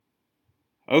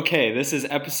Okay, this is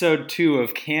episode 2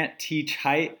 of Can't Teach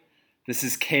Height. This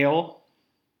is Kale,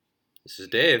 This is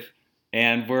Dave.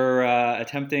 and we're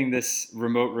attempting this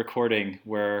remote recording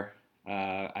where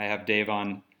I have Dave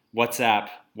on WhatsApp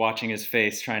watching his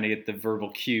face, trying to get the verbal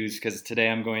cues, because today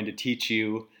I'm going to teach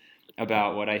you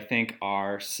about what I think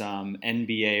are some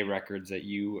NBA records that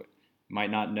you might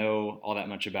not know all that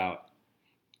much about.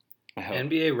 I hope.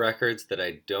 NBA records that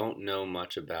I don't know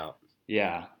much about.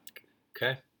 Yeah.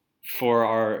 Okay. For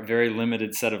our very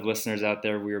limited set of listeners out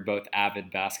there, we are both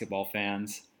avid basketball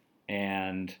fans.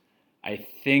 And I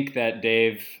think that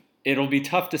Dave, it'll be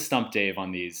tough to stump Dave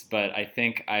on these, but I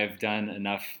think I've done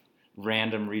enough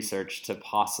random research to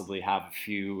possibly have a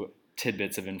few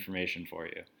tidbits of information for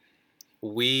you.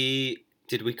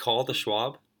 Did we call the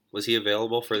Schwab? Was he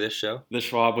available for this show? The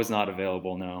Schwab was not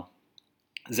available, no.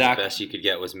 The best you could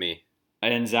get was me.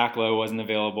 And Zach Lowe wasn't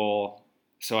available,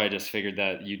 so I just figured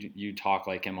that you talk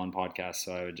like him on podcasts,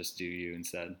 so I would just do you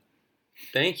instead.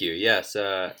 Thank you. Yes.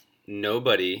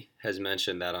 Nobody has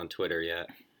mentioned that on Twitter yet,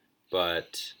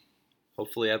 but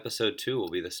hopefully episode 2 will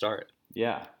be the start.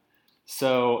 Yeah.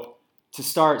 So to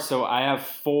start, I have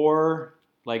four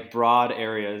broad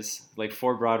areas,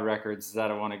 four broad records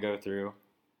that I want to go through.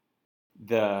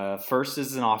 The first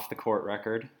is an off the court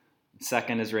record.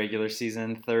 Second is regular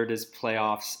season. Third is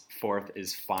playoffs. Fourth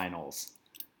is finals.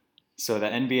 So the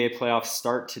NBA playoffs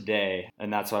start today,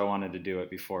 and that's why I wanted to do it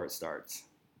before it starts.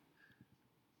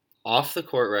 Off the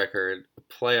court record,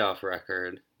 playoff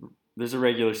record. There's a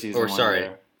regular season one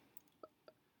there.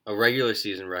 A regular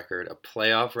season record, a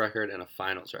playoff record, and a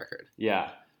finals record.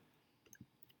 Yeah.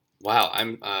 Wow,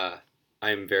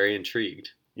 I'm very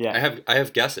intrigued. Yeah. I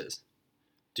have guesses.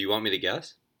 Do you want me to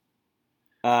guess?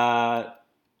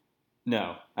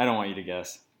 No, I don't want you to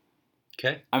guess.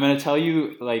 Okay. I'm going to tell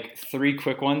you three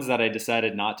quick ones that I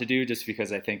decided not to do just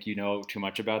because I think you know too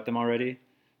much about them already.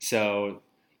 So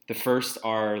the first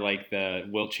are the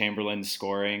Wilt Chamberlain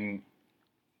scoring,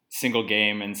 single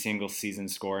game and single season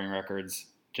scoring records.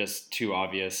 Just too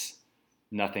obvious.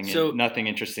 Nothing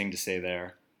interesting to say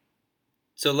there.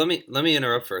 So let me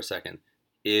interrupt for a second.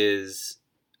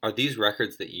 Are these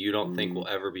records that you don't think will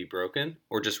ever be broken,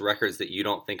 or just records that you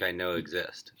don't think I know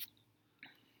exist?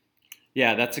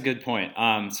 Yeah, that's a good point.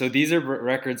 So these are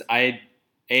records I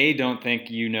don't think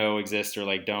you know exist,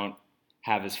 or don't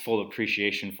have as full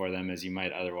appreciation for them as you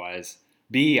might otherwise.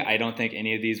 B, I don't think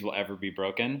any of these will ever be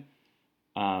broken.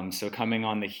 So coming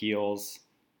on the heels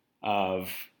of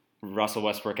Russell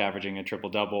Westbrook averaging a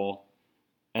triple-double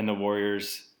and the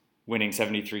Warriors winning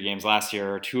 73 games last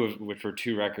year, which were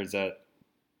two records that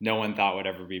no one thought would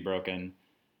ever be broken.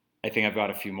 I think I've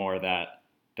got a few more that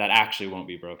actually won't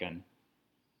be broken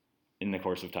in the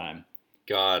course of time.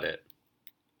 Got it.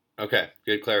 Okay,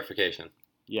 good clarification.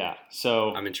 Yeah,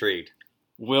 so I'm intrigued.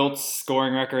 Wilt's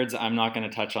scoring records, I'm not going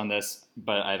to touch on this,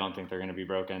 but I don't think they're going to be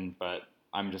broken, but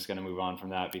I'm just going to move on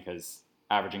from that because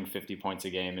averaging 50 points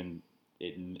a game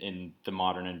in the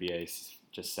modern NBA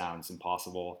just sounds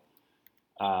impossible.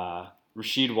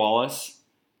 Rasheed Wallace,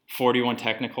 41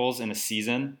 technicals in a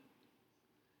season,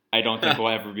 I don't think will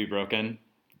ever be broken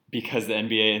because the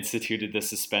NBA instituted the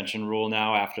suspension rule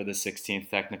now after the 16th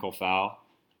technical foul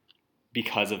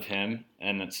because of him.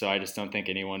 And so I just don't think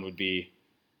anyone would be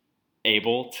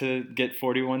able to get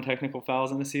 41 technical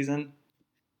fouls in a season.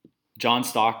 John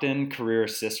Stockton, career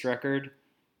assist record,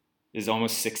 is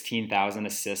almost 16,000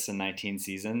 assists in 19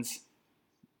 seasons.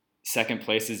 Second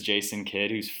place is Jason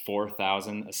Kidd, who's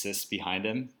 4,000 assists behind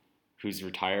him, who's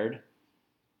retired.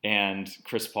 And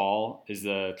Chris Paul is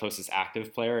the closest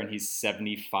active player, and he's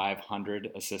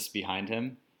 7,500 assists behind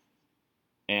him.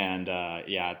 And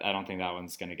I don't think that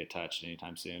one's going to get touched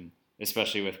anytime soon,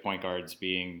 especially with point guards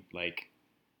being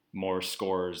more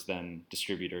scorers than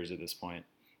distributors at this point.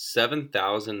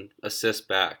 7,000 assists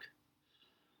back.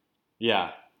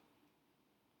 Yeah.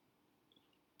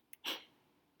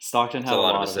 Stockton had a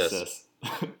lot of assists.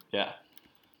 Yeah.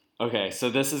 Okay,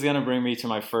 so this is going to bring me to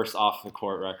my first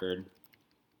off-the-court record.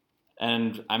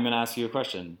 And I'm going to ask you a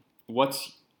question.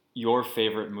 What's your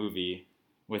favorite movie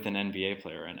with an NBA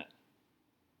player in it?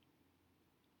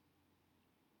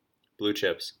 Blue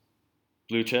Chips.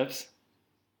 Blue Chips?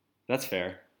 That's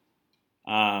fair.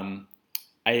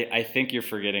 I think you're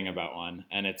forgetting about one,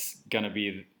 and it's going to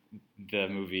be the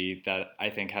movie that I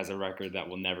think has a record that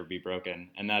will never be broken,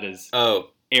 and that is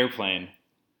Airplane.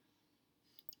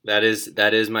 That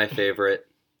is my favorite.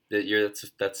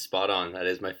 That's spot on. That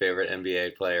is my favorite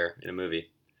NBA player in a movie.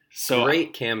 So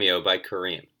great cameo by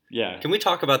Kareem. Yeah. Can we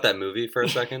talk about that movie for a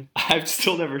second? I've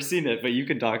still never seen it, but you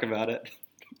can talk about it.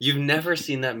 You've never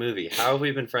seen that movie. How have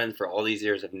we been friends for all these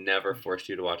years? I've never forced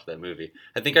you to watch that movie.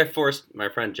 I think I forced my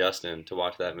friend Justin to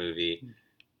watch that movie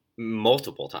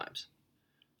multiple times.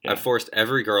 Yeah. I've forced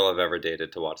every girl I've ever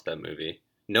dated to watch that movie.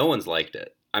 No one's liked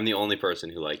it. I'm the only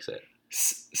person who likes it.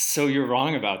 So you're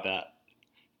wrong about that.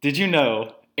 Did you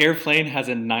know Airplane has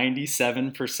a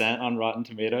 97% on Rotten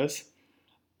Tomatoes?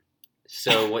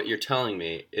 So what you're telling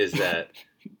me is that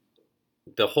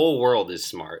the whole world is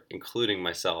smart, including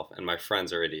myself, and my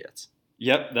friends are idiots.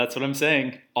 Yep, that's what I'm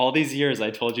saying. All these years I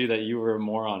told you that you were a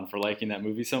moron for liking that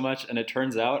movie so much, and it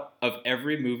turns out of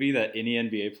every movie that any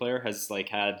NBA player has like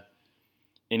had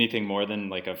anything more than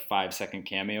like a 5-second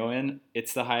cameo in,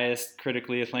 it's the highest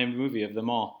critically acclaimed movie of them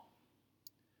all.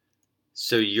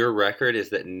 So your record is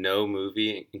that no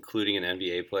movie, including an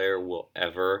NBA player, will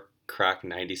ever crack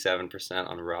 97%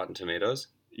 on Rotten Tomatoes?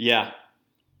 Yeah.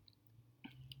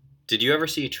 Did you ever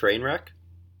see Trainwreck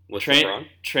with LeBron?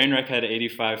 Trainwreck had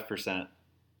 85%.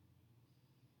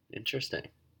 Interesting.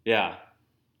 Yeah.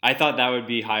 I thought that would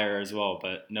be higher as well,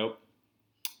 but nope.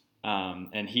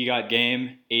 And He Got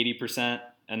Game, 80%.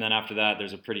 And then after that,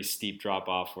 there's a pretty steep drop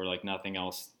off where like nothing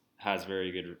else has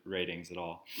very good ratings at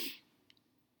all.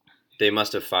 They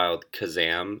must have filed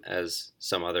Kazam as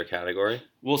some other category.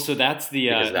 Well, so that's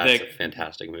because that's a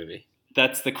fantastic movie.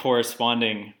 That's the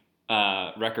corresponding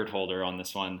record holder on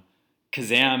this one.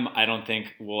 Kazam, I don't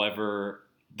think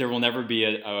there will never be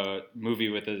a movie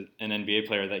with an NBA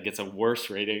player that gets a worse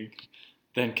rating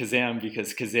than Kazam,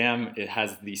 because Kazam, it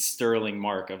has the sterling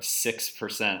mark of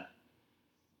 6%.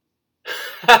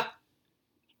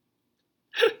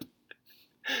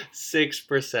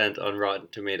 6% on Rotten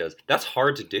Tomatoes. That's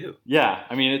hard to do. Yeah,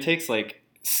 I mean, it takes like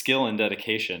skill and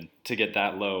dedication to get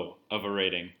that low of a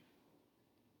rating.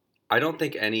 I don't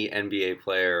think any NBA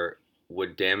player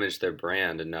would damage their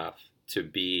brand enough to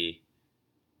be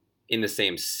in the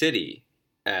same city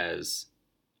as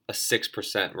a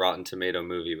 6% Rotten Tomato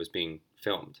movie was being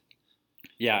filmed.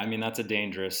 Yeah, I mean, that's a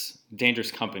dangerous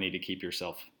company to keep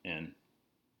yourself in.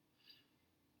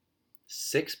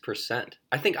 6%.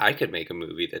 I think I could make a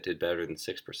movie that did better than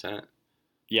 6%.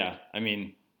 Yeah, I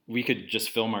mean, we could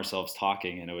just film ourselves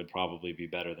talking and it would probably be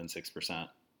better than 6%.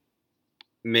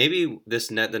 Maybe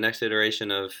the next iteration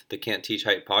of the Can't Teach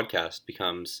Hype podcast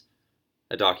becomes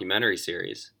a documentary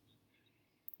series,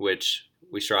 which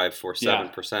we strive for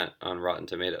 7% on Rotten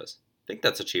Tomatoes. I think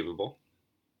that's achievable.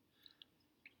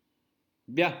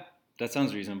 Yeah, that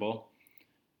sounds reasonable.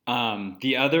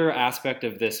 The other aspect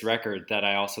of this record that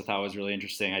I also thought was really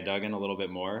interesting, I dug in a little bit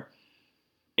more.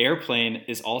 Airplane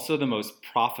is also the most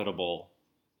profitable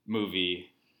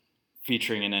movie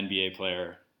featuring an NBA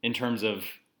player in terms of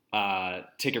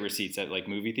ticket receipts at like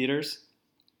movie theaters.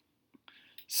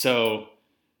 So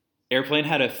Airplane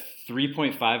had a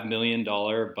 $3.5 million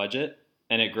budget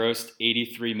and it grossed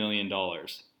 $83 million.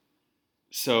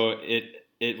 So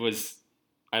it was,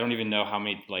 I don't even know how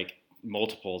many like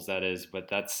multiples that is, but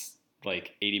that's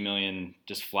like 80 million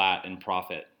just flat in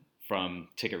profit from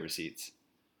ticket receipts.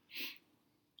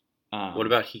 What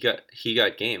about He Got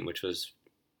Game, which was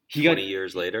 20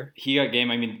 years later? He Got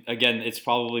Game, I mean, again, it's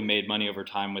probably made money over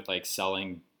time with like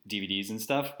selling DVDs and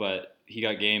stuff, but He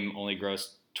Got Game only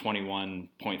grossed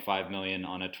 $21.5 million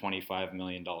on a $25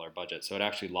 million budget. So it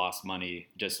actually lost money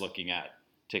just looking at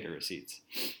ticket receipts.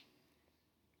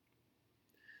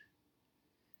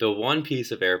 The one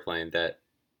piece of Airplane that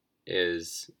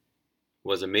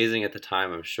was amazing at the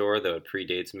time, I'm sure, though it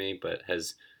predates me, but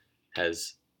has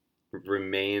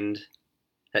remained,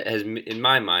 has in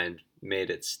my mind made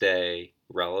it stay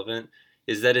relevant,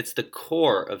 is that it's the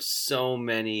core of so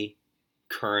many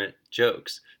current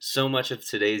jokes. So much of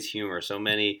today's humor, so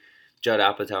many Judd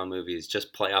Apatow movies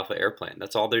just play off of Airplane.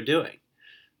 That's all they're doing.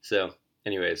 So,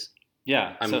 anyways,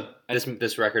 yeah.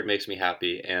 This record makes me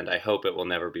happy, and I hope it will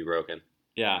never be broken.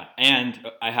 Yeah, and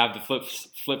I have the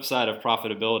flip side of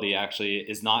profitability actually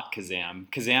is not Kazam.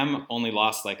 Kazam only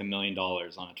lost like $1 million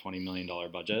on a $20 million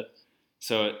budget.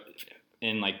 So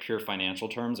in like pure financial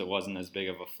terms, it wasn't as big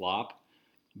of a flop.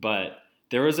 But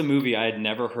there was a movie I had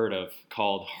never heard of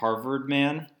called Harvard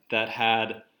Man that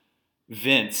had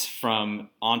Vince from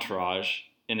Entourage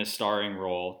in a starring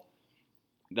role,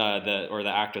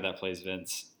 the actor that plays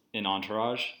Vince in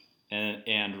Entourage,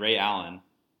 and Ray Allen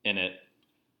in it.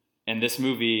 And this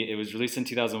movie, it was released in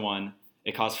 2001.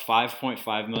 It cost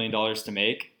 $5.5 million to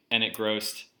make, and it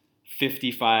grossed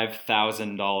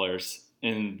 $55,000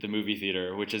 in the movie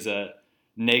theater, which is a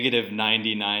negative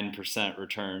 99%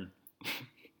 return.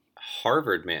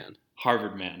 Harvard Man.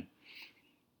 Harvard Man.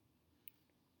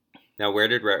 Now, where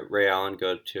did Ray Allen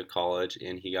go to college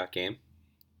in He Got Game?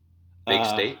 Big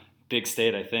State? Big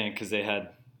State, I think, because they had,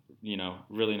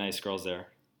 really nice girls there.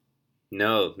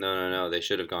 No. They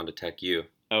should have gone to Tech U.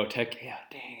 Oh, Tech. Yeah,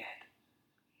 dang it.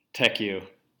 Tech U.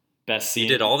 Best You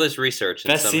did scene. all this research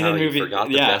and Best scene somehow in you movie. forgot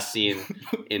the Yeah. best scene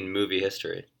in movie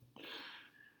history.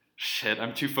 Shit,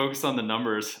 I'm too focused on the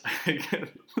numbers.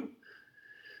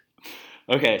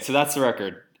 Okay, so that's the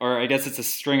record. Or I guess it's a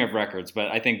string of records,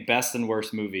 but I think best and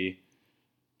worst movie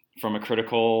from a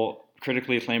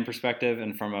critically acclaimed perspective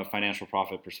and from a financial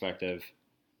profit perspective,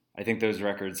 I think those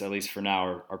records, at least for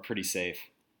now, are pretty safe.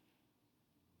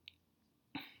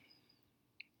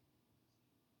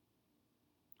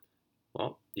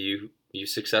 Well, you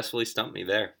successfully stumped me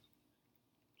there.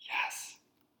 Yes.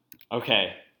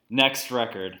 Okay, next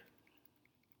record.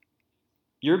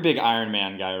 You're a big Iron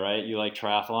Man guy, right? You like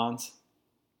triathlons?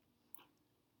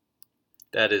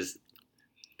 That is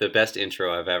the best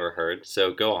intro I've ever heard.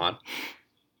 So go on.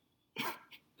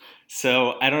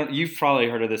 So you've probably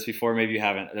heard of this before, maybe you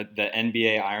haven't. The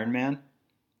NBA Iron Man.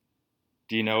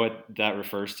 Do you know what that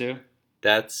refers to?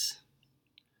 That's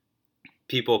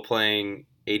people playing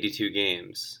 82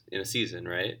 games in a season,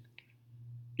 right?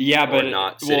 Yeah, Or but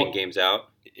not sitting games out.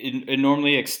 it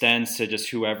normally extends to just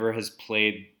whoever has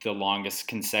played the longest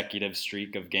consecutive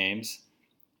streak of games,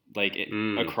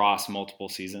 across multiple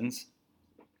seasons.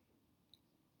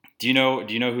 Do you know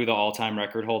who the all-time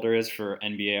record holder is for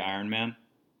NBA Ironman?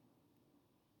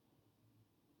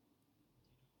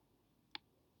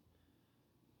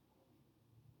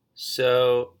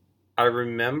 So I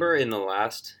remember in the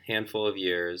last handful of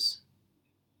years,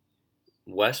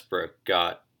 Westbrook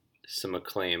got some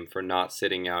acclaim for not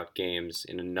sitting out games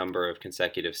in a number of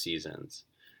consecutive seasons,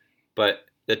 but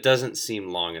that doesn't seem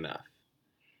long enough.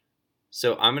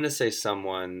 So I'm going to say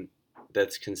someone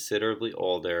that's considerably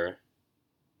older.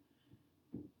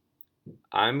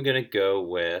 I'm going to go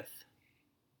with,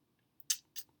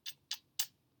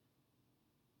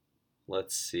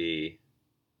 let's see.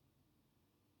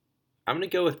 I'm going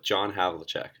to go with John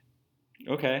Havlicek.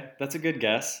 Okay, that's a good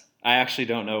guess. I actually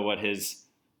don't know what his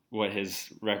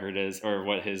record is or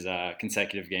what his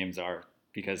consecutive games are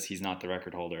because he's not the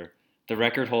record holder. The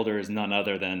record holder is none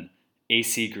other than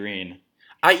AC Green.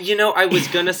 I was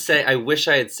gonna say I wish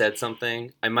I had said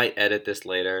something. I might edit this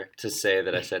later to say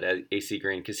that I said AC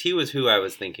Green because he was who I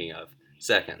was thinking of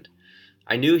second.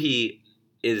 I knew he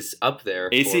is up there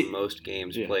AC, for most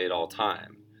games yeah. played all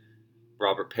time.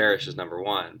 Robert Parrish is number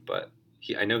one, but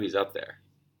I know he's up there.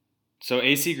 So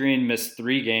AC Green missed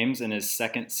 3 games in his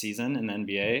second season in the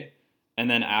NBA,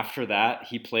 and then after that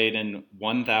he played in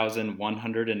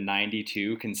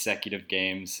 1,192 consecutive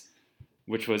games,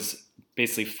 which was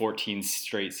basically 14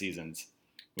 straight seasons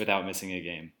without missing a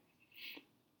game.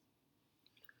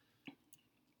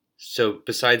 So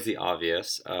besides the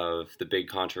obvious of the big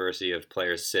controversy of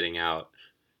players sitting out,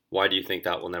 why do you think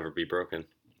that will never be broken?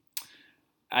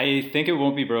 I think it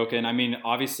won't be broken. I mean,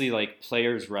 obviously, like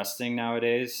players resting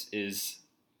nowadays is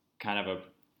kind of a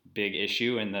big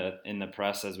issue in the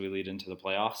press as we lead into the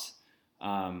playoffs.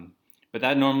 But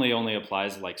that normally only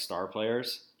applies to like star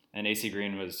players. And AC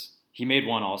Green he made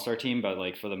one All Star team, but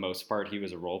like for the most part, he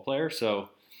was a role player. So,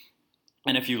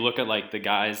 and if you look at like the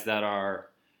guys that are,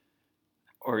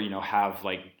 or have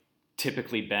like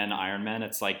typically been Ironman,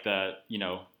 it's like a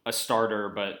starter,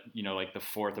 but like the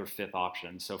 4th or 5th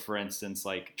option. So for instance,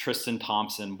 like Tristan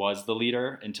Thompson was the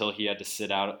leader until he had to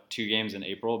sit out 2 games in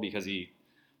April because he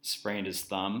sprained his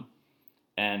thumb.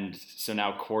 And so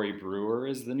now Corey Brewer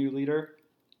is the new leader.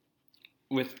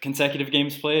 With consecutive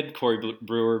games played, Corey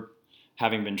Brewer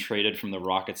having been traded from the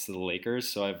Rockets to the Lakers,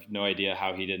 so I have no idea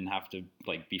how he didn't have to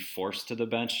like be forced to the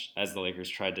bench as the Lakers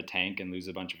tried to tank and lose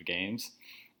a bunch of games.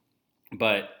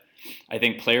 But I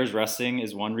think players resting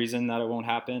is one reason that it won't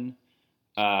happen.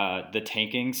 The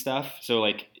tanking stuff. So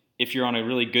like if you're on a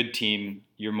really good team,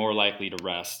 you're more likely to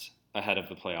rest ahead of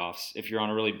the playoffs. If you're on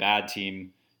a really bad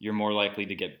team, you're more likely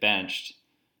to get benched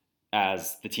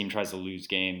as the team tries to lose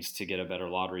games to get a better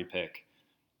lottery pick.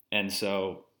 And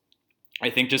so I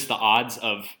think just the odds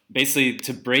of basically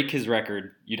to break his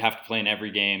record, you'd have to play in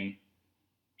every game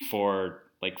for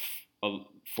like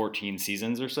 14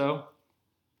 seasons or so.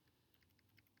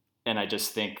 And I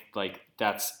just think like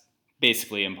that's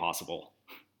basically impossible.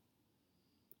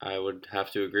 I would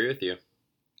have to agree with you.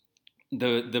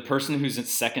 The person who's in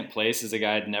second place is a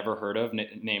guy I'd never heard of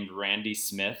named Randy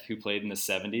Smith, who played in the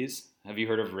 70s. Have you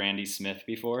heard of Randy Smith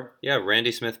before? Yeah,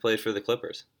 Randy Smith played for the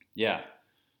Clippers. Yeah.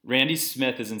 Randy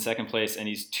Smith is in second place, and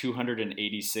he's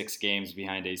 286 games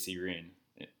behind AC Green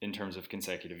in terms of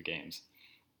consecutive games.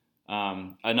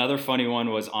 Another funny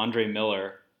one was Andre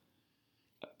Miller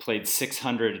played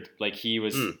 600. Like he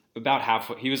was about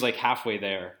halfway. He was like halfway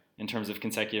there in terms of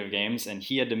consecutive games, and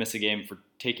he had to miss a game for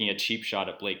taking a cheap shot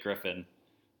at Blake Griffin.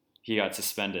 He got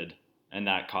suspended and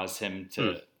that caused him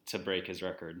Hmm. to break his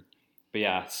record. But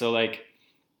yeah, so like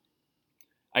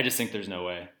I just think there's no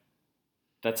way.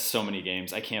 That's so many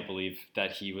games. I can't believe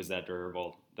that he was that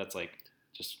durable. That's like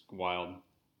just wild.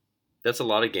 That's a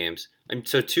lot of games.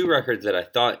 So two records that I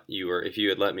thought you were, if you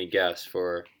had let me guess,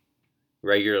 for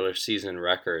regular season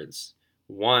records.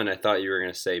 One, I thought you were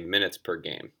going to say minutes per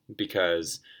game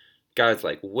because guys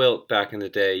like Wilt back in the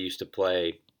day used to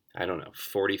play, I don't know,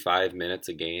 45 minutes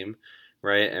a game,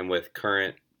 right? And with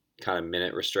current kind of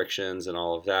minute restrictions and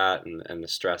all of that, and the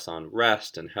stress on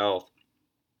rest and health,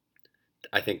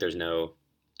 I think there's no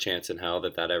chance in hell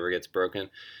that that ever gets broken.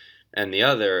 And the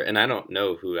other, and I don't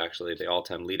know who actually the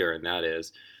all-time leader in that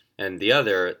is, and the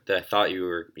other that I thought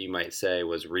you might say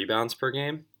was rebounds per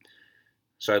game.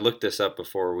 So I looked this up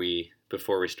before we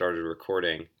started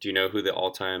recording. Do you know who the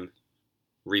all-time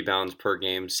rebounds per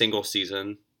game single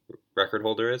season record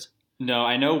holder is? No,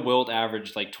 I know Wilt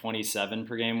averaged like 27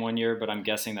 per game one year, but I'm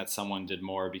guessing that someone did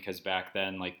more because back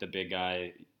then, like the big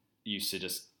guy used to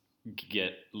just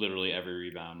get literally every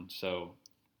rebound. So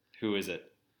who is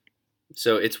it?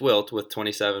 So it's Wilt with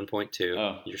 27.2.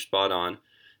 Oh, You're spot on.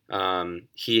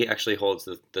 He actually holds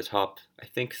the top, I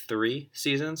think, 3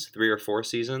 or 4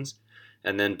 seasons,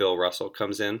 and then Bill Russell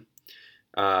comes in.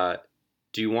 Uh,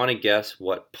 do you want to guess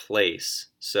what place?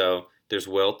 So there's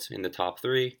Wilt in the top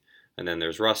three, and then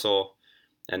there's Russell,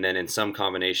 and then in some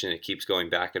combination it keeps going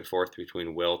back and forth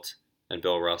between Wilt and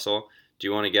Bill Russell. Do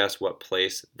you want to guess what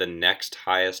place the next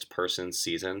highest person's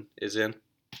season is in?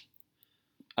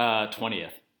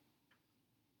 20th.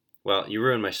 Well, you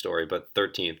ruined my story, but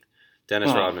 13th.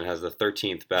 Dennis Oh. Rodman has the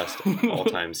 13th best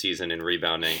all-time season in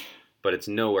rebounding, but it's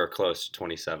nowhere close to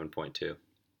 27.2.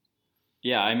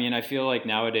 Yeah, I mean, I feel like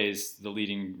nowadays the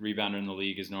leading rebounder in the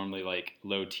league is normally like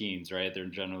low teens, right? They're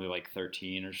generally like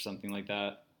 13 or something like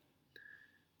that.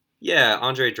 Yeah,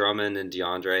 Andre Drummond and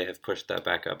DeAndre have pushed that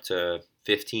back up to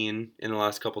 15 in the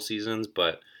last couple seasons,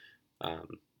 but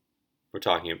um, we're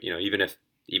talking, even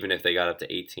if they got up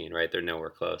to 18, right? They're nowhere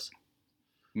close.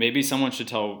 Maybe someone should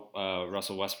tell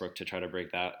Russell Westbrook to try to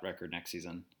break that record next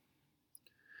season.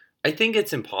 I think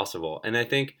it's impossible, and I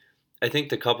think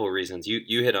the couple of reasons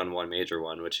you hit on one major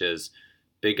one, which is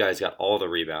big guys got all the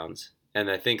rebounds, and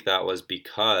I think that was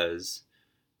because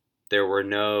there were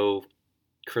no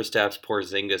Kristaps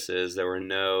Porzingises, there were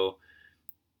no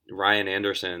Ryan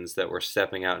Andersons that were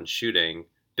stepping out and shooting.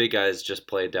 Big guys just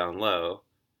played down low,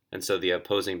 and so the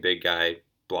opposing big guy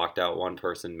blocked out one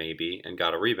person maybe and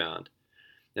got a rebound.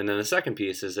 And then the second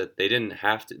piece is that they didn't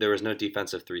have to. There was no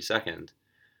defensive 3 second,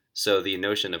 so the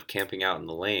notion of camping out in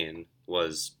the lane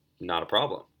was not a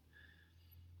problem.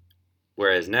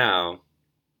 Whereas now,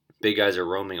 big guys are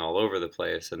roaming all over the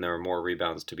place, and there are more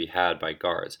rebounds to be had by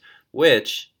guards,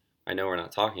 which I know we're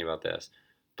not talking about this,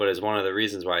 but is one of the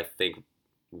reasons why I think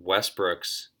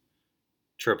Westbrook's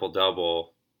triple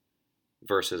double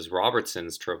versus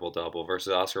Robertson's triple double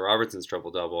versus Oscar Robertson's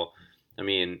triple double. I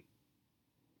mean,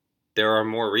 there are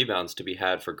more rebounds to be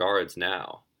had for guards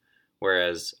now,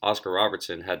 whereas Oscar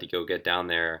Robertson had to go get down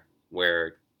there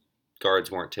where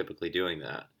guards weren't typically doing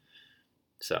that.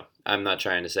 So I'm not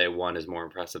trying to say one is more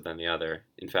impressive than the other.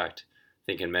 In fact, I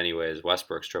think in many ways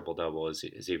Westbrook's triple double is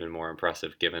even more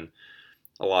impressive given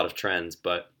a lot of trends,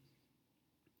 but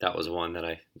that was one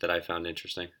that I found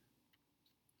interesting.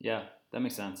 Yeah, that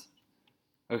makes sense.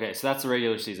 Okay, so that's the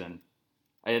regular season.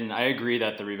 I agree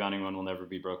that the rebounding one will never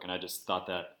be broken. I just thought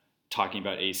that talking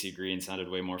about AC Green sounded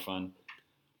way more fun.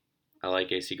 I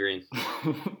like AC Green.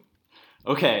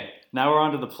 Okay, now we're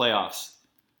on to the playoffs.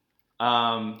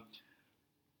 Um,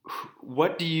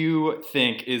 what do you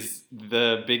think is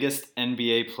the biggest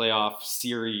NBA playoff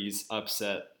series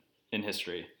upset in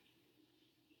history?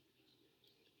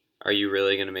 Are you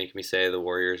really going to make me say the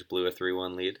Warriors blew a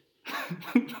 3-1 lead?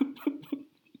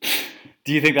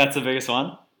 Do you think that's the biggest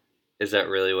one? Is that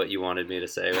really what you wanted me to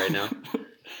say right now?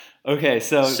 Okay,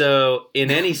 So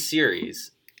in any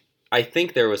series, I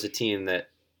think there was a team that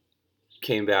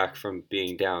came back from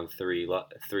being down 3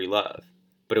 love,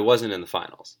 but it wasn't in the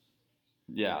finals.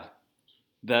 yeah,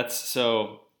 that's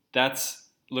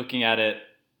looking at it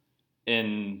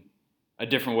in a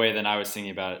different way than I was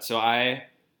thinking about it. So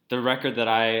the record that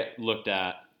I looked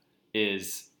at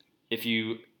is if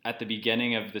you at the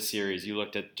beginning of the series you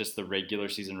looked at just the regular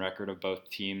season record of both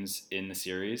teams in the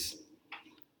series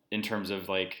in terms of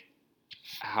like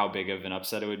how big of an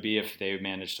upset it would be if they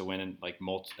managed to win like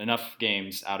enough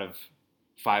games out of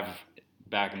 5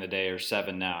 back in the day or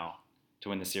 7 now to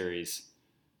win the series.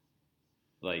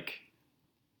 Like,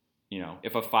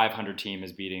 if a 500 team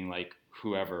is beating like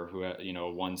whoever,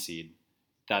 a 1 seed,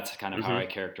 that's kind of how I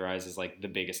Mm-hmm. characterize as like the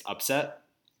biggest upset.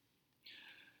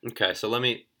 Okay, so let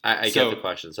me I get the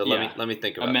question. So yeah, let me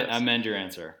think about this. Amend your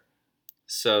answer.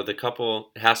 So the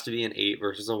couple, it has to be an 8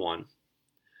 versus a 1.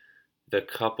 The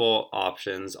couple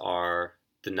options are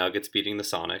the Nuggets beating the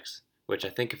Sonics, which I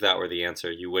think if that were the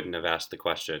answer, you wouldn't have asked the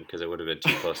question because it would have been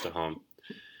too close to home.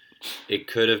 It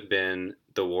could have been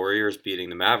the Warriors beating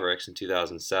the Mavericks in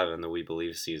 2007, the We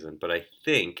Believe season. But I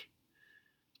think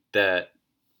that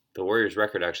the Warriors'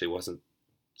 record actually wasn't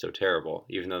so terrible,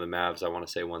 even though the Mavs, I want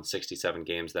to say, won 67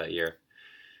 games that year.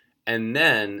 And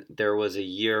then there was a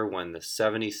year when the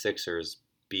 76ers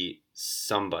beat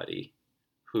somebody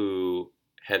who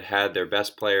had their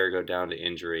best player go down to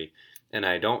injury. And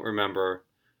I don't remember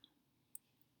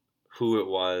who it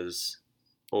was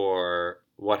or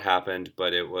what happened,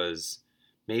 but it was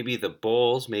maybe the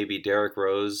Bulls, maybe Derrick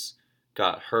Rose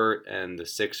got hurt and the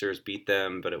Sixers beat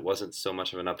them, but it wasn't so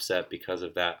much of an upset because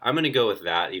of that. I'm going to go with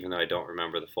that, even though I don't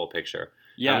remember the full picture.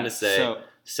 Yeah, I'm going to say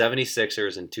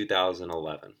 76ers in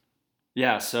 2011.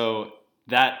 Yeah, so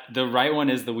that the right one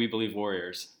is the We Believe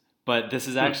Warriors. But this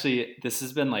is actually this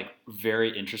has been like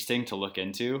very interesting to look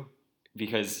into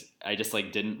because I just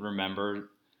like didn't remember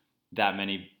that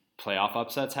many playoff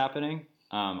upsets happening.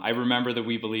 I remember the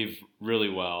We Believe really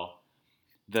well.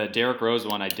 The Derrick Rose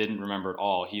one I didn't remember at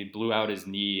all. He blew out his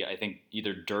knee, I think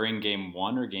either during game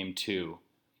 1 or game 2,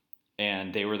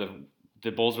 and they were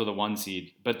the Bulls were the 1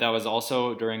 seed, but that was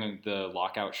also during the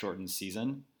lockout shortened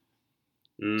season.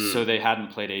 So they hadn't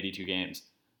played 82 games.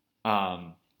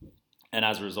 And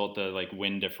as a result, the like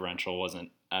win differential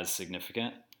wasn't as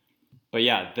significant. But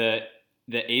yeah, the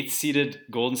 8th seeded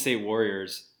Golden State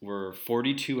Warriors were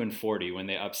 42-40 when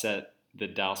they upset the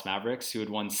Dallas Mavericks, who had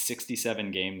won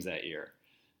 67 games that year.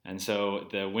 And so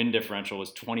the win differential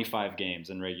was 25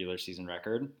 games in regular season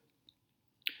record,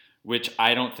 which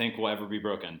I don't think will ever be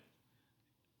broken.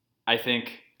 I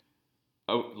think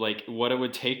like what it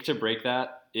would take to break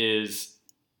that is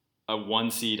a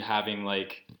 1 seed having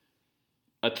like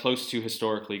a close to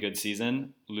historically good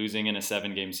season, losing in a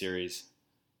 7-game series.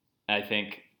 I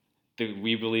think the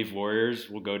We Believe Warriors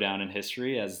will go down in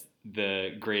history as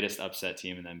the greatest upset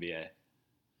team in the NBA.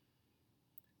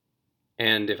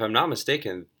 And if I'm not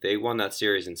mistaken, they won that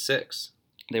series in 6.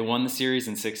 They won the series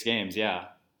in 6 games, yeah.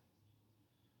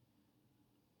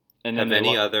 And then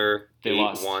any other 8-1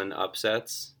 lost.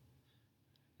 upsets?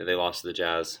 They lost to the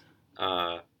Jazz,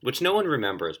 which no one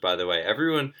remembers, by the way.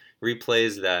 Everyone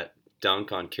replays that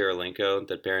dunk on Kirilenko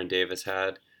that Baron Davis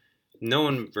had. No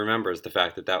one remembers the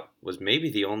fact that that was maybe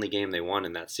the only game they won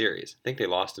in that series. I think they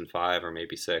lost in 5 or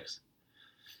maybe 6.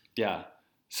 Yeah.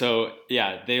 So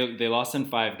yeah, they lost in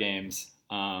 5 games,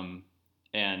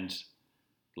 and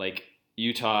like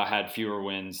Utah had fewer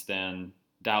wins than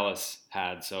Dallas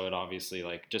had. So it obviously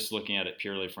like just looking at it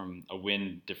purely from a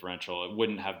win differential, it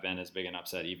wouldn't have been as big an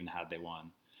upset even had they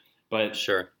won. But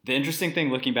sure, the interesting thing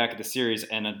looking back at the series,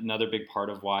 and another big part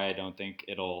of why I don't think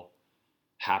it'll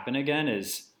happen again,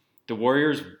 is the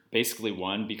Warriors basically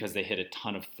won because they hit a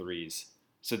ton of threes.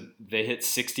 So they hit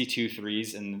 62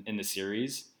 threes in the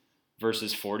series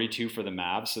versus 42 for the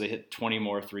Mavs. So they hit 20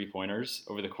 more three-pointers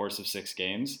over the course of 6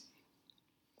 games.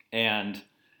 And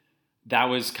that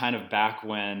was kind of back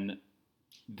when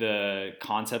the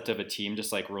concept of a team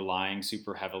just like relying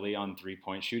super heavily on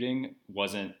 3-point shooting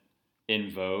wasn't in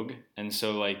vogue. And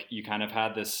so like you kind of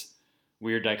had this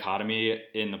weird dichotomy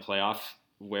in the playoff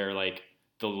where like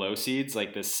the low seeds,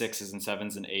 like the 6s and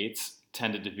 7s and 8s,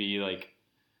 tended to be like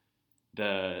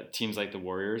the teams like the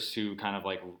Warriors who kind of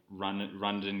like run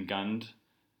and gunned.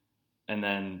 And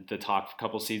then the top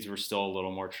couple seeds were still a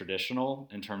little more traditional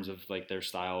in terms of like their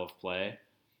style of play.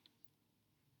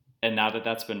 And now that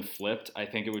that's been flipped, I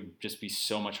think it would just be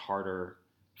so much harder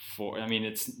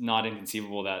it's not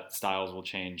inconceivable that styles will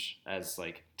change as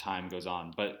like time goes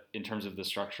on. But in terms of the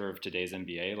structure of today's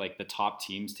NBA, like the top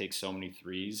teams take so many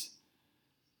threes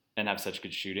and have such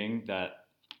good shooting that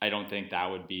I don't think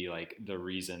that would be like the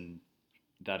reason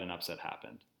that an upset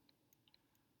happened.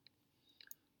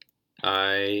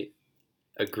 I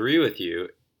agree with you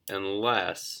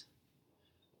unless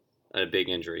a big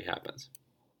injury happens.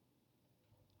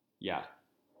 Yeah.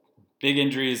 Big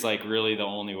injury is like really the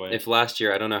only way. If last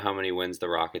year, I don't know how many wins the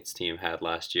Rockets team had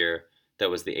last year that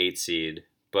was the 8th seed,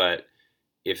 but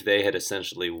if they had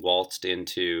essentially waltzed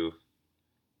into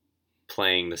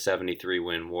playing the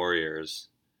 73-win Warriors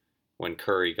when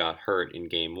Curry got hurt in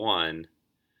game 1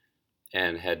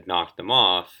 and had knocked them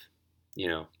off,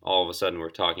 all of a sudden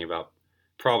we're talking about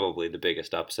probably the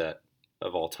biggest upset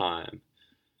of all time.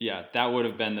 Yeah, that would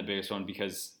have been the biggest one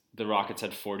because the Rockets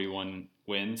had 41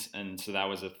 wins, and so that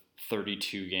was a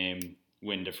 32-game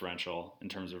win differential in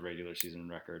terms of regular season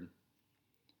record.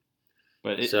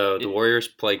 But the Warriors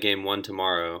play game 1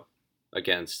 tomorrow.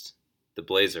 against the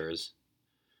Blazers.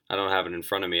 I don't have it in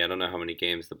front of me. I don't know how many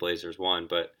games the Blazers won,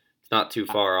 but it's not too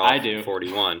far I off from do.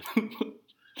 41.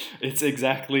 It's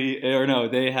exactly, or no,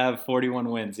 they have 41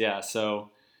 wins. Yeah.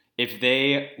 So if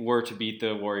they were to beat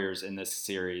the Warriors in this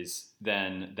series,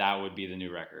 then that would be the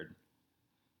new record.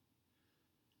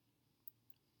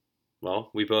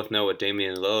 Well, we both know what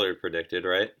Damian Lillard predicted,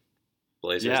 right?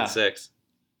 Blazers in Yeah. 6.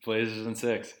 Blazers in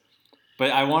 6.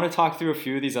 But I want to talk through a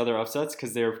few of these other upsets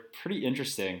because they're pretty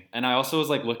interesting. And I also was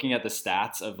like looking at the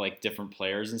stats of like different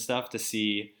players and stuff to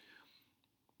see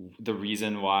the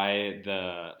reason why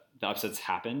the upsets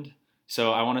happened.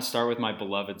 So I want to start with my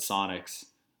beloved Sonics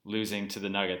losing to the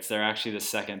Nuggets. They're actually the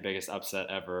second biggest upset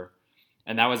ever,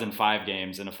 and that was in 5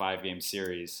 games in a 5 game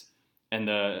series. And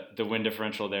the win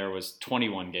differential there was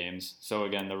 21 games. So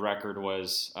again, the record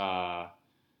was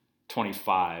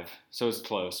 25. So it was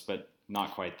close, but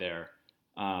not quite there.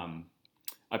 Um,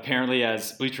 Apparently,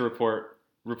 as Bleacher Report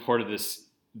reported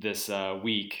this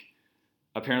week,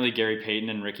 apparently Gary Payton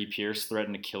and Ricky Pierce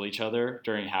threatened to kill each other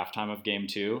during halftime of Game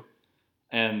 2.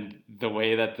 And the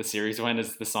way that the series went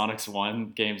is the Sonics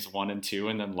won games 1 and 2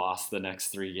 and then lost the next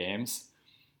 3 games.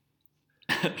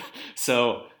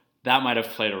 So that might have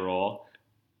played a role.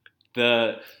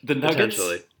 The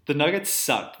Nuggets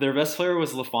sucked. Their best player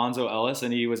was LaFonso Ellis,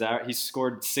 and he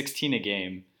scored 16 a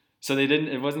game. So they didn't.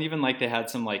 It wasn't even like they had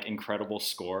some like incredible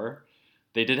score.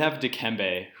 They did have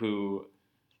Dikembe, who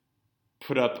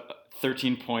put up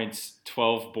 13 points,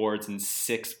 12 boards, and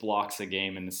 6 blocks a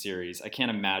game in the series. I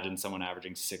can't imagine someone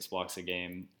averaging 6 blocks a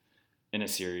game in a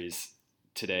series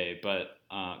today, but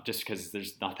just because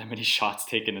there's not that many shots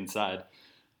taken inside.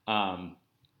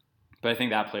 But I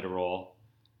think that played a role.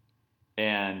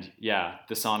 And yeah,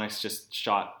 the Sonics just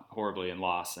shot horribly and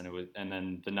lost, and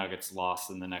then the Nuggets lost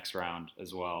in the next round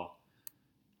as well.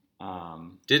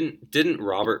 Didn't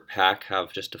Robert Pack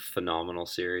have just a phenomenal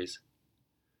series?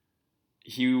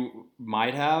 He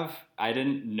might have. I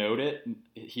didn't note it.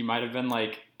 He might have been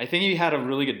like, I think he had a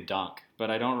really good dunk,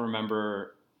 but I don't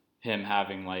remember him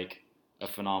having like a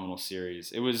phenomenal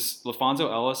series. It was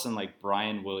LaFonso Ellis and like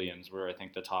Brian Williams were I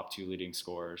think the top 2 leading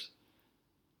scorers.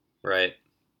 Right.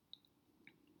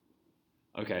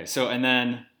 Okay, so and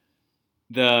then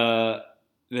the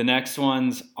next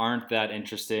ones aren't that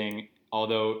interesting.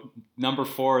 Although number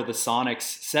 4, the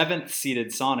Sonics, 7th seeded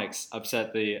Sonics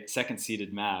upset the 2nd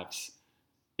seeded Mavs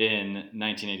in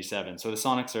 1987. So the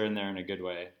Sonics are in there in a good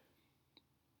way.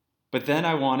 But then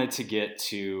I wanted to get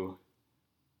to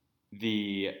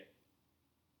the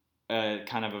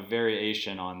kind of a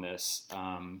variation on this,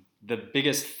 the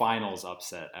biggest finals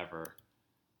upset ever.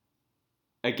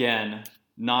 Again,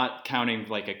 not counting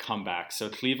like a comeback. So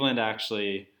Cleveland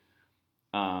actually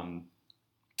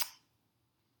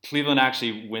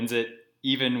wins it,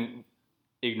 even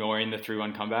ignoring the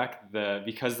 3-1 comeback.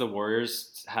 Because the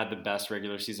Warriors had the best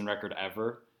regular season record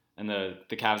ever, and the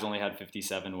Cavs only had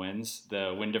 57 wins.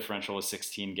 The win differential was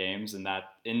 16 games, and that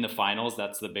in the finals,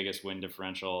 that's the biggest win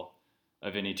differential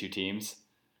of any 2 teams.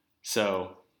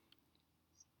 So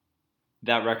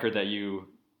that record that you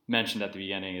mentioned at the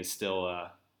beginning is still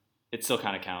it still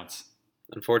kind of counts.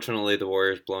 Unfortunately, the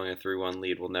Warriors blowing a 3-1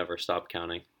 lead will never stop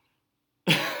counting.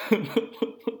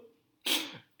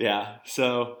 Yeah.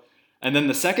 So, and then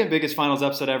the second biggest finals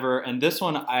upset ever, and this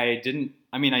one I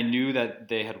knew that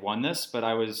they had won this, but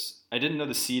I didn't know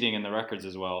the seeding and the records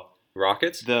as well.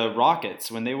 Rockets? The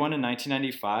Rockets, when they won in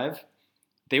 1995,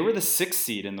 they were the 6th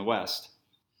seed in the West.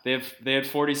 They had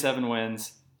 47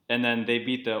 wins, and then they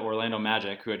beat the Orlando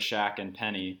Magic, who had Shaq and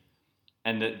Penny,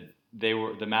 and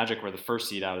the Magic were the 1st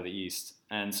seed out of the East,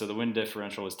 and so the win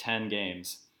differential was 10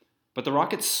 games. But the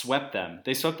Rockets swept them.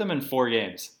 They swept them in 4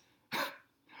 games.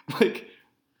 Like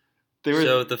they were.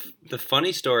 So the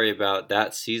funny story about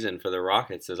that season for the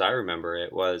Rockets, as I remember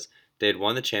it, was they had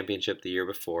won the championship the year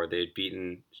before. They had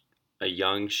beaten a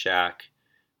young Shaq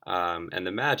and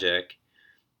the Magic,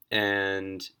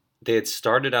 and they had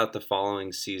started out the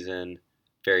following season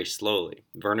very slowly.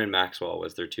 Vernon Maxwell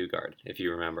was their 2 guard, if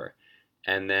you remember,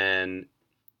 and then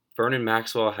Vernon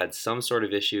Maxwell had some sort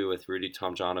of issue with Rudy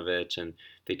Tomjanovich, and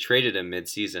they traded him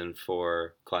mid-season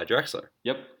for Clyde Drexler.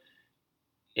 Yep.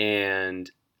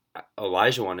 And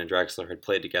Olajuwon and Drexler had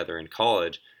played together in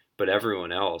college, but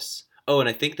everyone else... Oh, and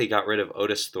I think they got rid of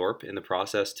Otis Thorpe in the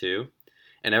process too.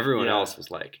 And everyone else was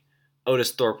like,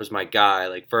 Otis Thorpe was my guy.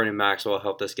 Like, Vernon Maxwell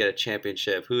helped us get a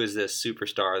championship. Who is this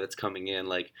superstar that's coming in?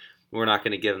 Like, we're not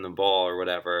going to give him the ball or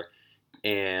whatever.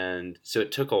 And so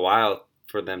it took a while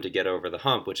for them to get over the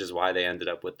hump, which is why they ended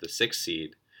up with the 6th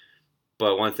seed.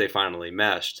 But once they finally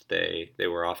meshed, they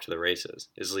were off to the races,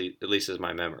 at least is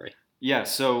my memory. Yeah,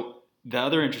 so the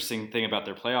other interesting thing about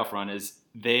their playoff run is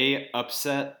they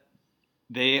upset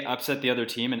the other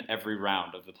team in every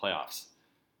round of the playoffs.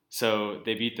 So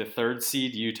they beat the third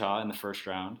seed Utah in the first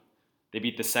round. They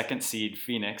beat the second seed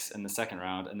Phoenix in the second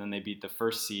round, and then they beat the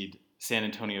first seed San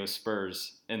Antonio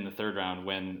Spurs in the third round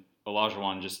when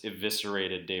Olajuwon just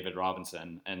eviscerated David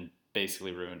Robinson and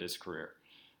basically ruined his career.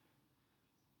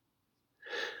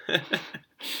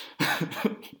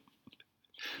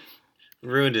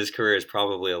 Ruined his career is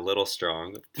probably a little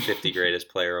strong. 50 greatest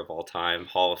player of all time,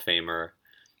 Hall of Famer,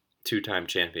 2-time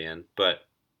champion, but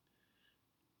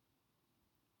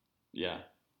Yeah.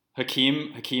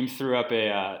 Hakeem threw up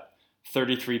a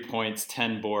 33 points,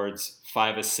 10 boards,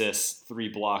 5 assists, 3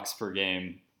 blocks per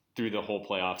game through the whole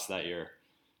playoffs that year.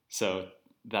 So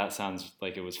that sounds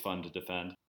like it was fun to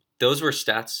defend. those were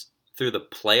stats through the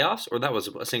playoffs, or that was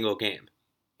a single game?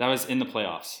 That was in the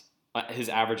playoffs. His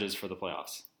averages for the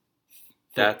playoffs.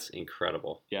 That's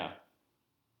incredible. Yeah.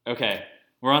 Okay,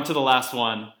 we're on to the last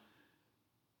one.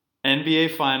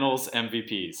 NBA Finals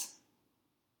MVPs.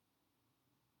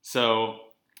 So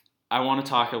I want to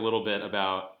talk a little bit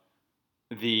about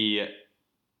the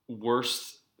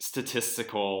worst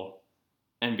statistical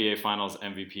NBA Finals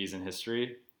MVPs in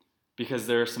history, because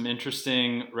there are some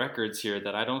interesting records here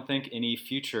that I don't think any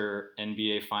future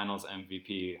NBA Finals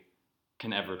MVP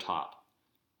can ever top.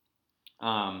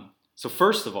 So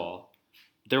first of all,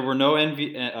 there were no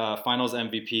Finals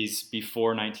MVPs before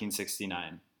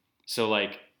 1969. So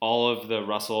like all of the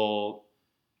Russell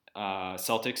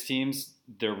Celtics teams,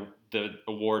 the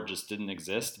award just didn't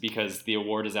exist because the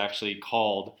award is actually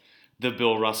called the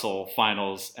Bill Russell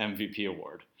Finals MVP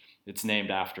Award. It's named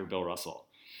after Bill Russell.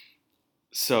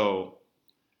 So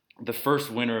the first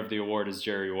winner of the award is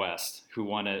Jerry West, who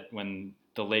won it when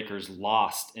the Lakers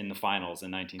lost in the finals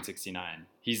in 1969.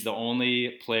 He's the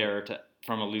only player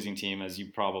from a losing team, as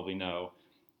you probably know,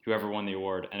 who ever won the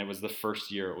award, and it was the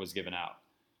first year it was given out.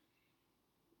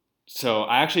 So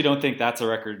I actually don't think that's a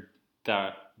record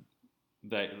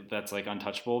that's like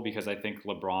untouchable, because I think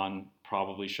LeBron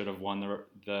probably should have won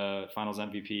the Finals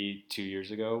MVP 2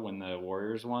 years ago when the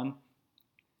Warriors won.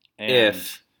 And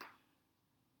If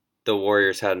the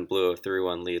Warriors hadn't blew a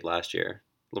 3-1 lead last year,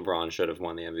 LeBron should have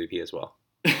won the MVP as well.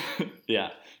 yeah,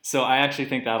 so I actually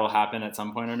think that'll happen at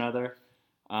some point or another.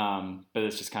 But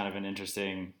it's just kind of an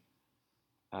interesting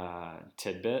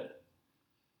tidbit.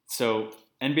 So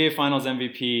NBA Finals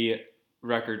MVP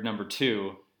record number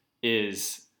 2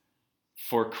 is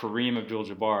for Kareem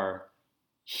Abdul-Jabbar.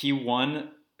 He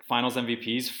won Finals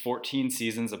MVPs 14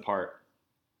 seasons apart.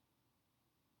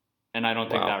 And I don't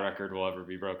think that record will ever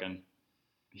be broken.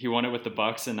 He won it with the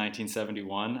Bucks in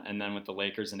 1971 and then with the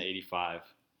Lakers in 85.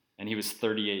 And he was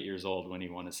 38 years old when he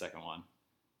won his second one.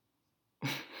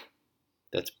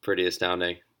 That's pretty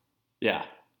astounding. Yeah.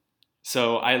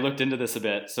 So I looked into this a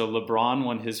bit. So LeBron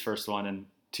won his first one in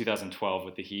 2012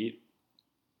 with the Heat.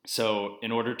 So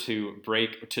in order to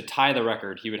tie the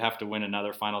record, he would have to win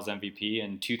another Finals MVP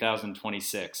in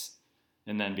 2026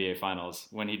 in the NBA Finals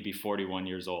when he'd be 41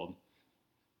 years old.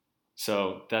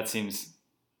 So that seems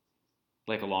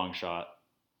like a long shot.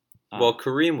 Well,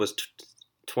 Kareem was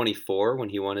 24 when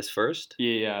he won his first.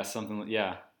 Yeah, something.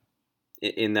 Yeah.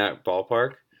 In that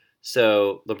ballpark.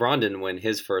 So LeBron didn't win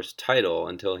his first title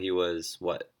until he was,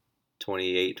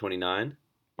 28, 29?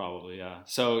 Probably, yeah.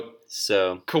 So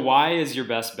Kawhi is your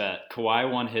best bet.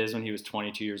 Kawhi won his when he was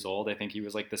 22 years old. I think he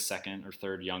was like the second or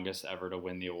third youngest ever to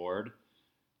win the award.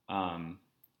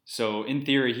 So in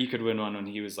theory, he could win one when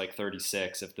he was like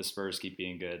 36 if the Spurs keep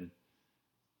being good.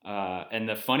 And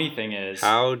the funny thing is,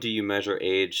 how do you measure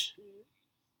age?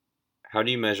 How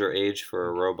do you measure age for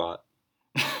a robot?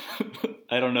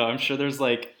 I don't know. I'm sure there's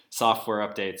like software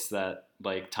updates that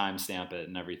like timestamp it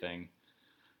and everything.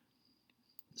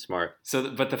 Smart.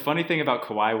 So, but the funny thing about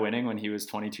Kawhi winning when he was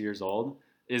 22 years old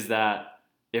is that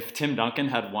if Tim Duncan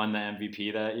had won the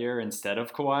MVP that year instead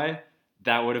of Kawhi,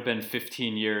 that would have been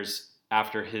 15 years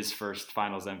after his first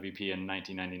Finals MVP in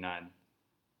 1999.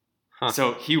 Huh.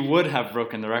 So he would have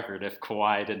broken the record if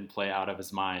Kawhi didn't play out of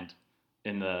his mind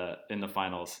in the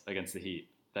finals against the Heat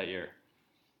that year.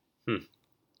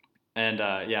 And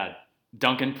yeah,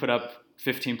 Duncan put up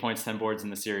 15 points, 10 boards in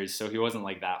the series, so he wasn't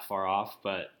like that far off,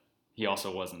 but he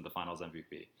also wasn't the Finals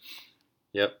MVP.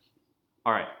 Yep.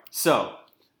 All right, so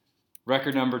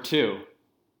record number 2,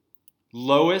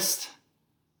 lowest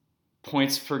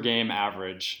points per game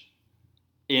average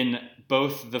in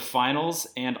both the finals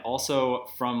and also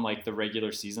from like the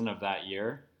regular season of that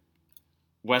year.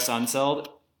 Wes Unseld,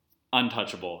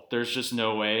 untouchable. There's just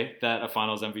no way that a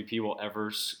Finals MVP will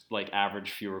ever like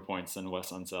average fewer points than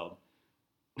Wes Unseld.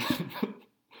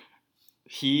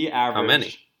 He averaged. How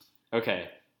many? Okay,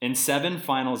 In 7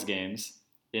 finals games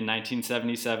in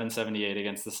 1977-78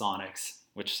 against the Sonics,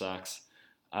 which sucks,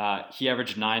 he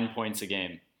averaged 9 points a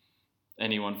game,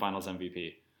 and he won Finals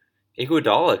MVP.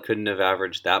 Iguodala couldn't have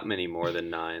averaged that many more than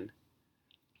 9.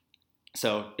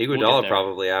 So Iguodala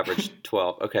probably averaged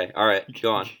 12. Okay, all right,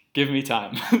 go on. Give me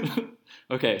time.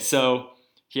 Okay, so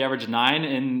he averaged 9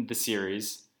 in the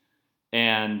series,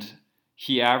 and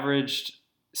he averaged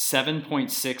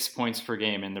 7.6 points per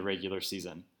game in the regular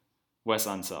season. Wes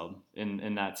Unseld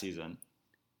in that season.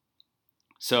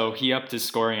 So he upped his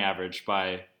scoring average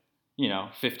by,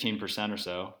 15% or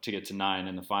so to get to 9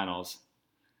 in the finals.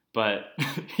 But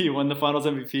he won the Finals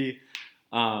MVP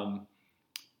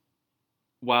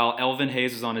while Elvin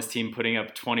Hayes was on his team putting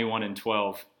up 21 and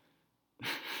 12.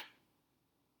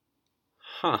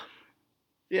 Huh.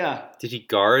 Yeah. Did he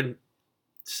guard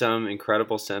some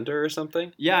incredible center or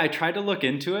something? Yeah, I tried to look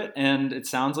into it, and it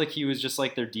sounds like he was just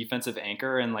like their defensive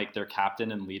anchor and like their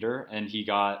captain and leader, and he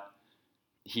got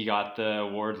the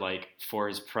award like for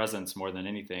his presence more than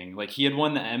anything. Like he had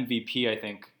won the MVP, I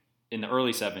think, in the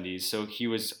early 70s, so he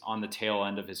was on the tail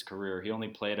end of his career. He only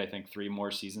played, I think, 3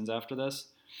 more seasons after this.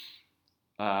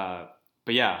 But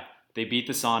yeah, they beat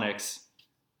the Sonics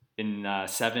in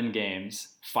 7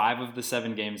 games. 5 of the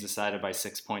 7 games decided by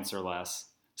 6 points or less.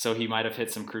 So he might have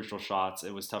hit some crucial shots.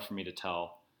 It was tough for me to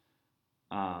tell.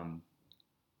 But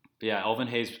yeah, Elvin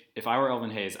Hayes, if I were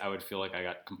Elvin Hayes, I would feel like I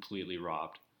got completely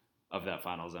robbed of that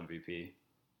Finals MVP.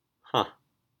 Huh.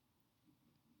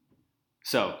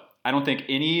 So I don't think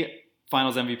any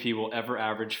Finals MVP will ever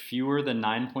average fewer than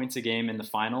 9 points a game in the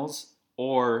finals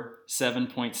or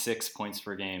 7.6 points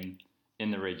per game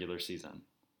in the regular season.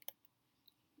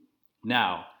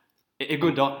 Now,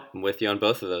 Iguodala... I'm with you on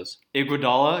both of those.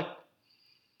 Iguodala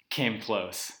came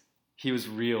close. He was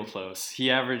real close.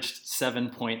 He averaged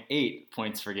 7.8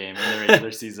 points per game in the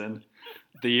regular season,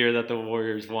 the year that the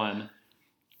Warriors won.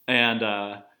 And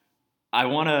I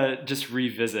want to just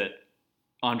revisit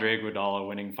Andre Iguodala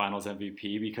winning Finals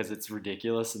MVP because it's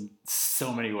ridiculous in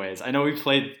so many ways. I know we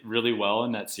played really well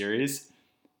in that series,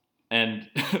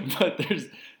 but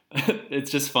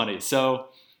it's just funny. So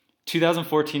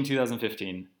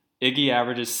 2014-2015, Iggy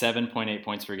averages 7.8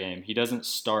 points per game. He doesn't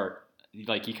start.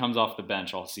 Like, he comes off the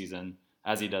bench all season,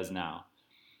 as he does now.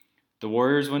 The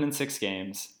Warriors win in 6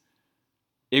 games.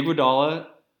 Iguodala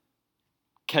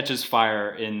catches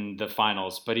fire in the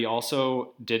finals, but he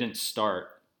also didn't start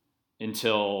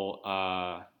until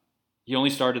he only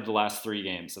started the last 3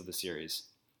 games of the series.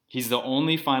 He's the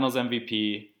only Finals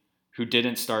MVP who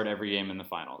didn't start every game in the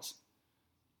finals.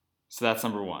 So that's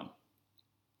number 1.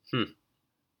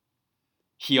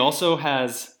 He also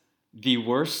has the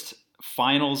worst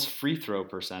finals free throw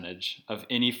percentage of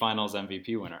any Finals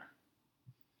MVP winner.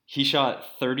 He shot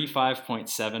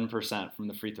 35.7% from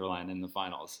the free throw line in the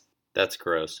finals. That's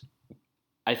gross.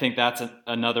 I think that's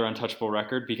another untouchable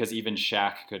record because even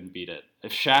Shaq couldn't beat it.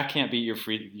 If Shaq can't beat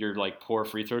your like poor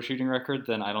free throw shooting record,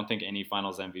 then I don't think any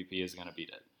Finals MVP is going to beat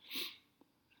it.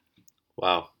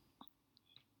 Wow.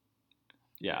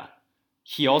 Yeah.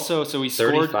 He also he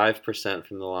scored 35%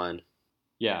 from the line.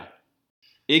 Yeah.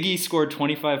 Iggy scored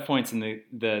 25 points in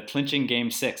the clinching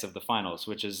Game 6 of the finals,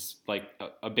 which is like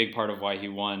a big part of why he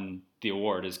won the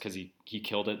award is because he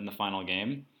killed it in the final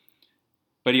game.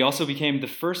 But he also became the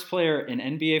first player in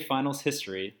NBA Finals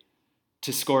history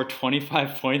to score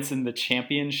 25 points in the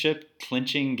championship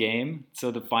clinching game,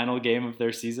 so the final game of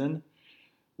their season,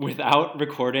 without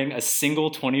recording a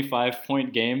single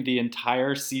 25-point game the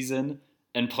entire season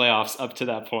and playoffs up to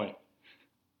that point.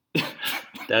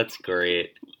 That's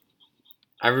great.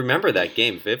 I remember that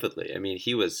game vividly. I mean,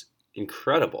 he was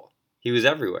incredible. He was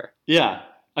everywhere. Yeah.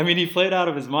 I mean, he played out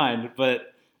of his mind,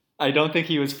 but I don't think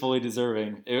he was fully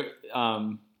deserving.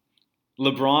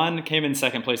 LeBron came in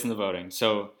second place in the voting.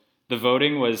 So the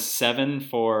voting was 7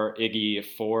 for Iggy,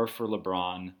 4 for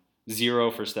LeBron,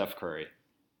 0 for Steph Curry.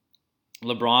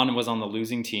 LeBron was on the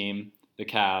losing team, the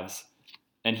Cavs,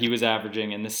 and he was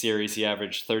averaging, in this series, he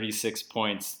averaged 36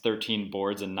 points, 13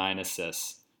 boards, and 9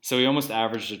 assists. So he almost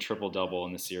averaged a triple-double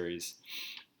in the series.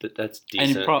 That's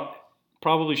decent. And he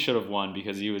probably should have won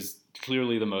because he was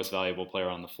clearly the most valuable player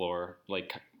on the floor.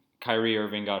 Like, Kyrie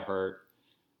Irving got hurt,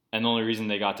 and the only reason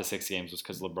they got to 6 games was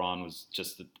because LeBron was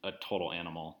just a total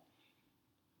animal.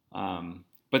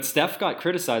 But Steph got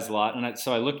criticized a lot, and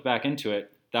so I looked back into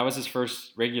it. That was his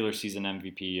first regular season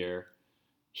MVP year.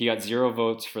 He got 0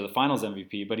 votes for the Finals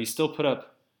MVP, but he still put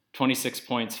up 26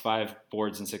 points, 5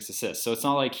 boards, and 6 assists. So it's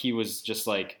not like he was just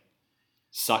like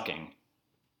sucking.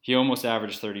 He almost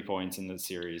averaged 30 points in the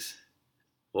series.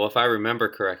 Well, if I remember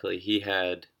correctly, he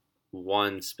had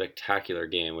one spectacular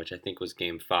game, which I think was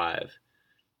Game 5.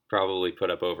 Probably put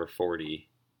up over 40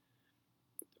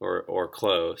 or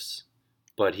close,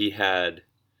 but he had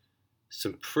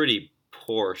some pretty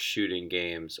poor shooting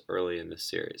games early in the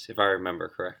series, if I remember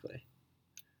correctly.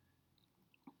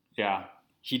 Yeah,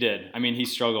 he did. I mean, he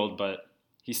struggled, but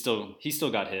he still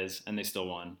got his, and they still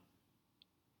won.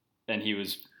 And he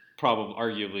was probably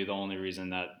arguably the only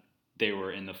reason that they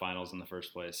were in the finals in the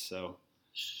first place. So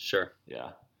Sure.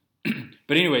 yeah.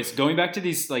 But anyways, going back to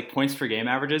these like points per game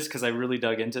averages, because I really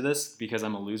dug into this because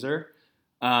I'm a loser.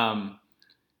 Um,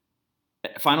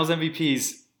 Finals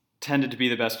MVPs tended to be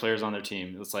the best players on their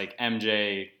team. It's like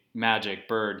MJ, Magic,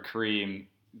 Bird, Kareem,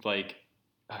 like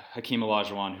Hakeem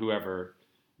Olajuwon, whoever.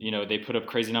 You know, they put up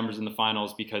crazy numbers in the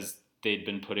finals because they'd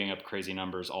been putting up crazy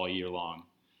numbers all year long,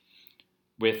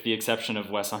 with the exception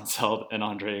of Wes Unseld and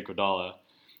Andre Iguodala.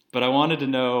 But I wanted to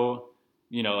know,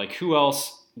 you know, like who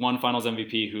else won Finals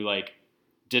MVP who like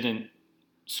didn't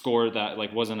score that,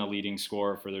 like wasn't a leading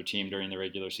scorer for their team during the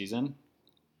regular season.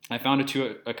 I found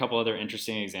a couple other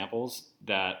interesting examples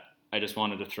that I just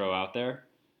wanted to throw out there.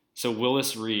 So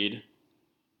Willis Reed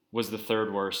was the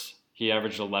third worst. He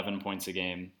averaged 11 points a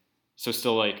game. So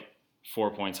still like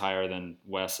 4 points higher than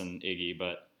Wes and Iggy,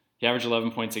 but he averaged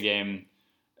 11 points a game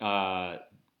the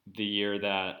year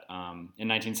that in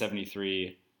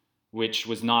 1973, which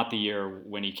was not the year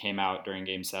when he came out during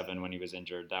Game 7 when he was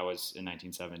injured. That was in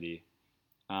 1970.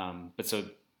 But so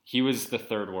he was the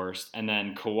third worst. And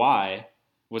then Kawhi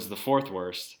was the fourth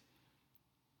worst.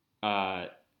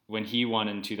 When he won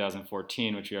in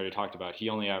 2014, which we already talked about, he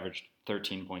only averaged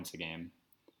 13 points a game.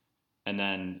 And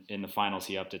then in the finals,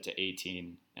 he upped it to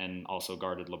 18 and also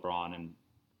guarded LeBron and,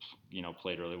 you know,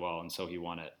 played really well. And so he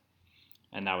won it.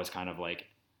 And that was kind of like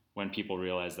when people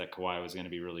realized that Kawhi was going to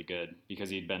be really good because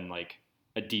he'd been like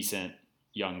a decent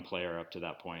young player up to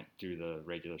that point through the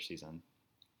regular season.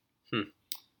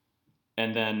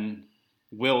 And then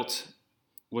Wilt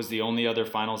was the only other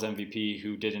Finals MVP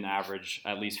who didn't average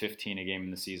at least 15 a game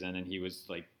in the season, and he was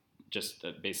like just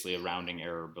basically a rounding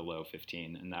error below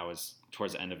 15, and that was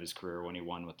towards the end of his career when he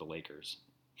won with the Lakers.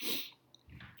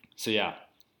 So yeah,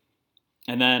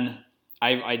 and then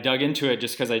I dug into it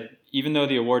just because even though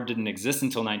the award didn't exist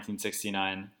until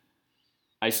 1969,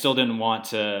 I still didn't want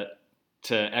to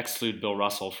exclude Bill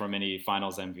Russell from any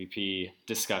Finals MVP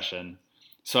discussion.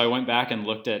 So I went back and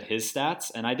looked at his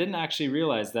stats, and I didn't actually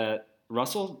realize that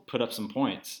Russell put up some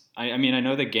points. I mean, I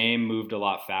know the game moved a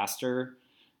lot faster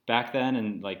back then,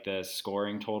 and like the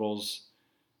scoring totals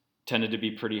tended to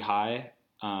be pretty high.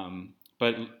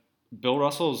 But Bill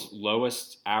Russell's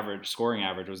lowest scoring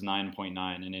average was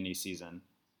 9.9 in any season.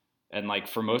 And like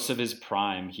for most of his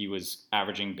prime, he was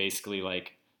averaging basically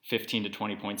like 15 to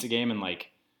 20 points a game and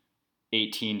like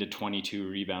 18 to 22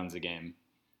 rebounds a game,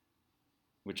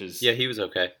 which is... Yeah, he was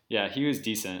okay. Yeah, he was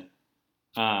decent.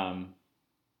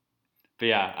 But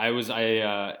yeah,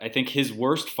 I think his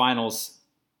worst finals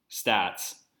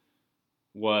stats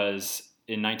was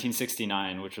in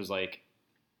 1969, which was like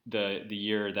the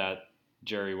year that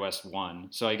Jerry West won.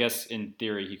 So I guess in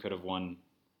theory he could have won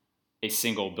a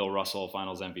single Bill Russell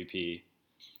Finals MVP.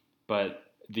 But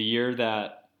the year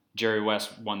that Jerry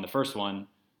West won the first one,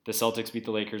 the Celtics beat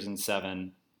the Lakers in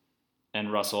 7,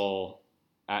 and Russell,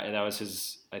 that was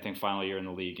his, I think, final year in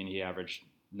the league, and he averaged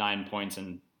 9 points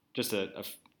and just a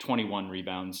 21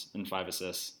 rebounds and 5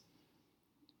 assists.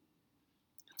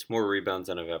 It's more rebounds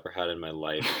than I've ever had in my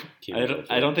life.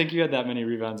 I don't think you had that many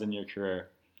rebounds in your career.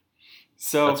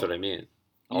 So that's what I mean,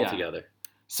 altogether. Yeah.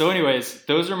 So anyways,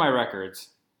 those are my records.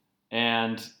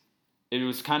 And it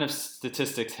was kind of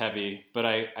statistics heavy, but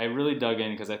I really dug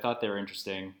in because I thought they were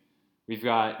interesting. We've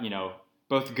got, you know,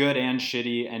 both good and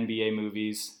shitty NBA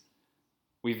movies.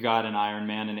 We've got an Iron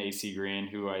Man and AC Green,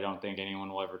 who I don't think anyone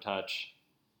will ever touch.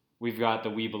 We've got the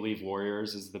We Believe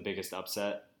Warriors is the biggest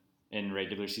upset in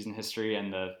regular season history,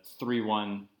 and the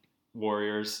 3-1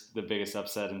 Warriors, the biggest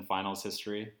upset in finals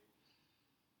history.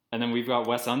 And then we've got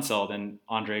Wes Unseld and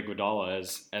Andre Iguodala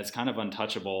as kind of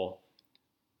untouchable,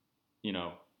 you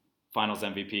know, finals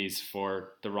MVPs for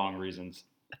the wrong reasons.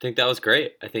 I think that was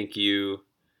great. I think you,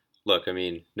 look, I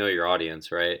mean, know your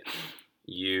audience, right?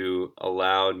 You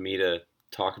allowed me to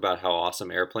talk about how awesome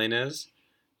Airplane is,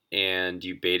 and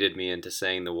you baited me into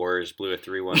saying the Warriors blew a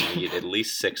 3-1 lead at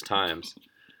least 6 times.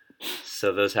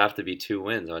 So those have to be 2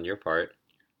 wins on your part.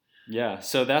 Yeah,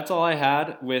 so that's all I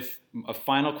had. With a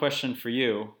final question for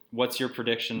you, what's your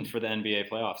prediction for the NBA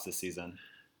playoffs this season?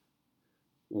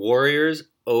 Warriors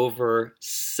over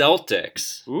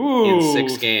Celtics in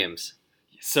 6 games.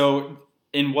 So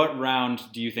in what round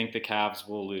do you think the Cavs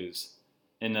will lose?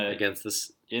 Against the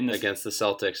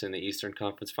Celtics in the Eastern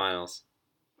Conference Finals.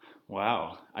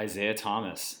 Wow. Isaiah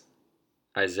Thomas.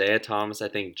 I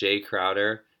think Jay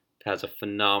Crowder has a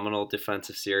phenomenal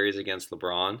defensive series against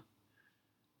LeBron.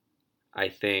 I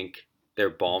think their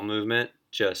ball movement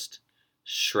just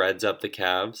shreds up the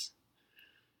Cavs.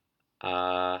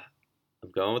 I'm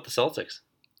going with the Celtics.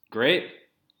 Great.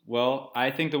 Well,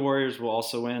 I think the Warriors will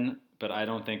also win, but I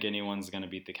don't think anyone's going to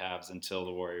beat the Cavs until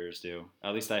the Warriors do.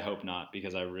 At least I hope not,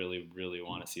 because I really, really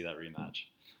want to see that rematch.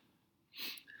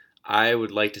 I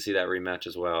would like to see that rematch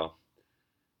as well.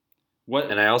 What?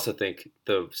 And I also think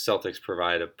the Celtics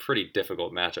provide a pretty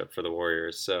difficult matchup for the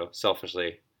Warriors. So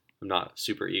selfishly, I'm not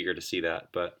super eager to see that,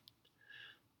 but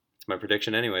it's my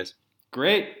prediction anyways.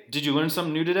 Great. Did you learn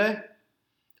something new today?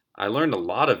 I learned a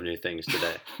lot of new things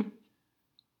today.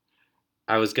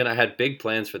 I had big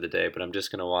plans for the day, but I'm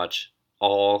just gonna watch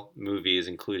all movies,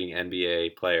 including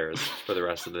NBA players, for the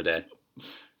rest of the day.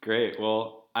 Great.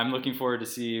 Well, I'm looking forward to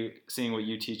seeing what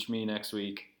you teach me next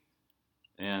week,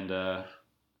 and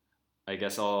I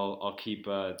guess I'll keep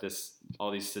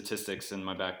all these statistics in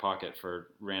my back pocket for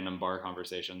random bar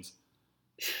conversations.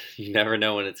 You never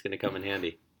know when it's gonna come in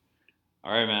handy.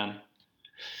 All right, man.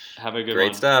 Have a good Great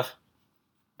one. stuff.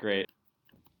 Great.